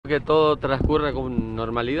que todo transcurra con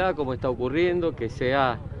normalidad, como está ocurriendo, que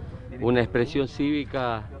sea una expresión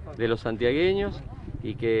cívica de los santiagueños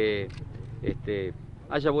y que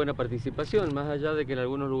haya buena participación, más allá de que en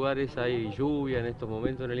algunos lugares hay lluvia en estos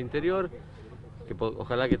momentos en el interior, que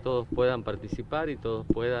ojalá que todos puedan participar y todos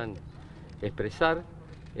puedan expresar.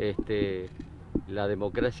 La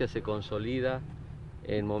democracia se consolida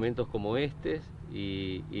en momentos como estos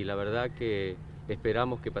y la verdad que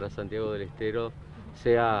esperamos que para Santiago del Estero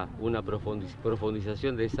sea una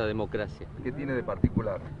profundización de esa democracia. ¿Qué tiene de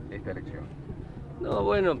particular esta elección? No,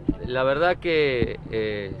 bueno, la verdad que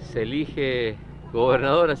se elige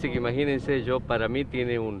gobernador, así que imagínense, para mí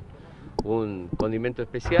tiene un condimento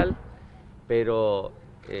especial, pero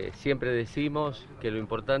siempre decimos que lo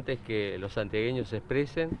importante es que los santiagueños se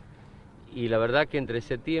expresen y la verdad que entre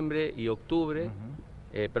septiembre y octubre,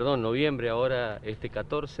 noviembre ahora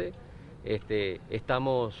 14,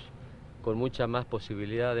 estamos con mucha más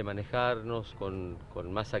posibilidad de manejarnos, con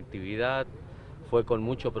más actividad. Fue con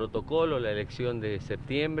mucho protocolo la elección de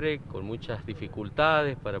septiembre, con muchas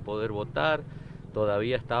dificultades para poder votar,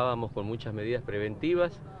 todavía estábamos con muchas medidas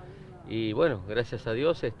preventivas y bueno, gracias a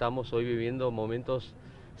Dios estamos hoy viviendo momentos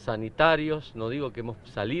sanitarios, no digo que hemos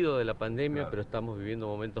salido de la pandemia, pero estamos viviendo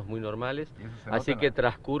momentos muy normales, así que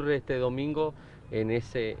transcurre este domingo en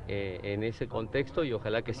ese contexto y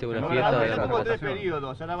ojalá que sea una fiesta de la democracia. democracia. 3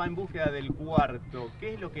 periodos, ahora va en búsqueda del cuarto.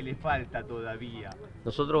 ¿Qué es lo que le falta todavía?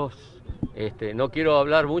 Nosotros no quiero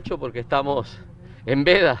hablar mucho porque estamos en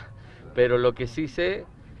veda, pero lo que sí sé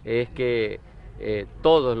es que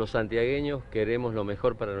todos los santiagueños queremos lo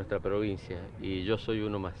mejor para nuestra provincia y yo soy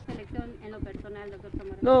uno más. ¿Elección en lo personal, doctor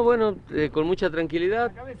Zamora? No, bueno, con mucha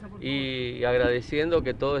tranquilidad y agradeciendo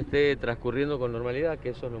que todo esté transcurriendo con normalidad, que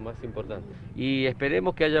eso es lo más importante. Y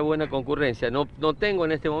esperemos que haya buena concurrencia. No tengo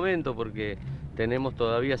en este momento porque tenemos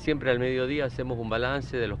todavía, siempre al mediodía hacemos un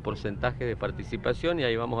balance de los porcentajes de participación y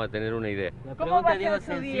ahí vamos a tener una idea. La pregunta, digo,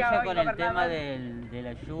 sencilla con el tema de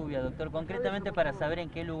la lluvia, doctor, concretamente para saber en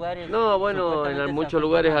qué lugares... No, bueno, en muchos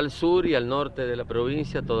lugares al sur y al norte de la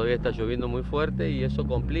provincia todavía está lloviendo muy fuerte y eso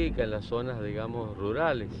complica en las zonas, digamos,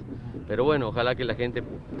 rurales. Pero bueno, ojalá que la gente,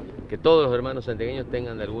 que todos los hermanos santiagueños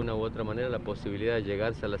tengan de alguna u otra manera la posibilidad de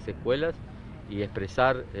llegarse a las escuelas y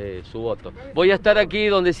expresar su voto. Voy a estar aquí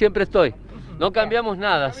donde siempre estoy. No cambiamos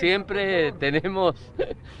nada, siempre tenemos,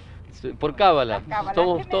 por cábala,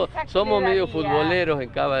 somos medio futboleros en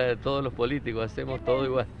cábala, todos los políticos, hacemos todo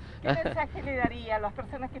igual. ¿Qué mensaje le daría a las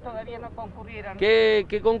personas que todavía no concurrieron?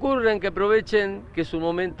 Que concurran, que aprovechen, que es un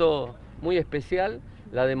momento muy especial.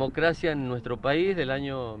 La democracia en nuestro país del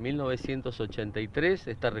año 1983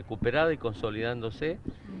 está recuperada y consolidándose.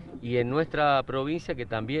 Y en nuestra provincia, que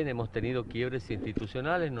también hemos tenido quiebres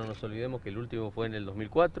institucionales, no nos olvidemos que el último fue en el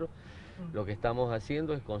 2004, lo que estamos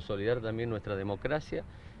haciendo es consolidar también nuestra democracia,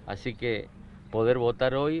 así que poder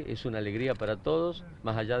votar hoy es una alegría para todos,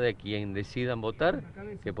 más allá de quien decidan votar,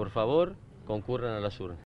 que por favor concurran a las urnas.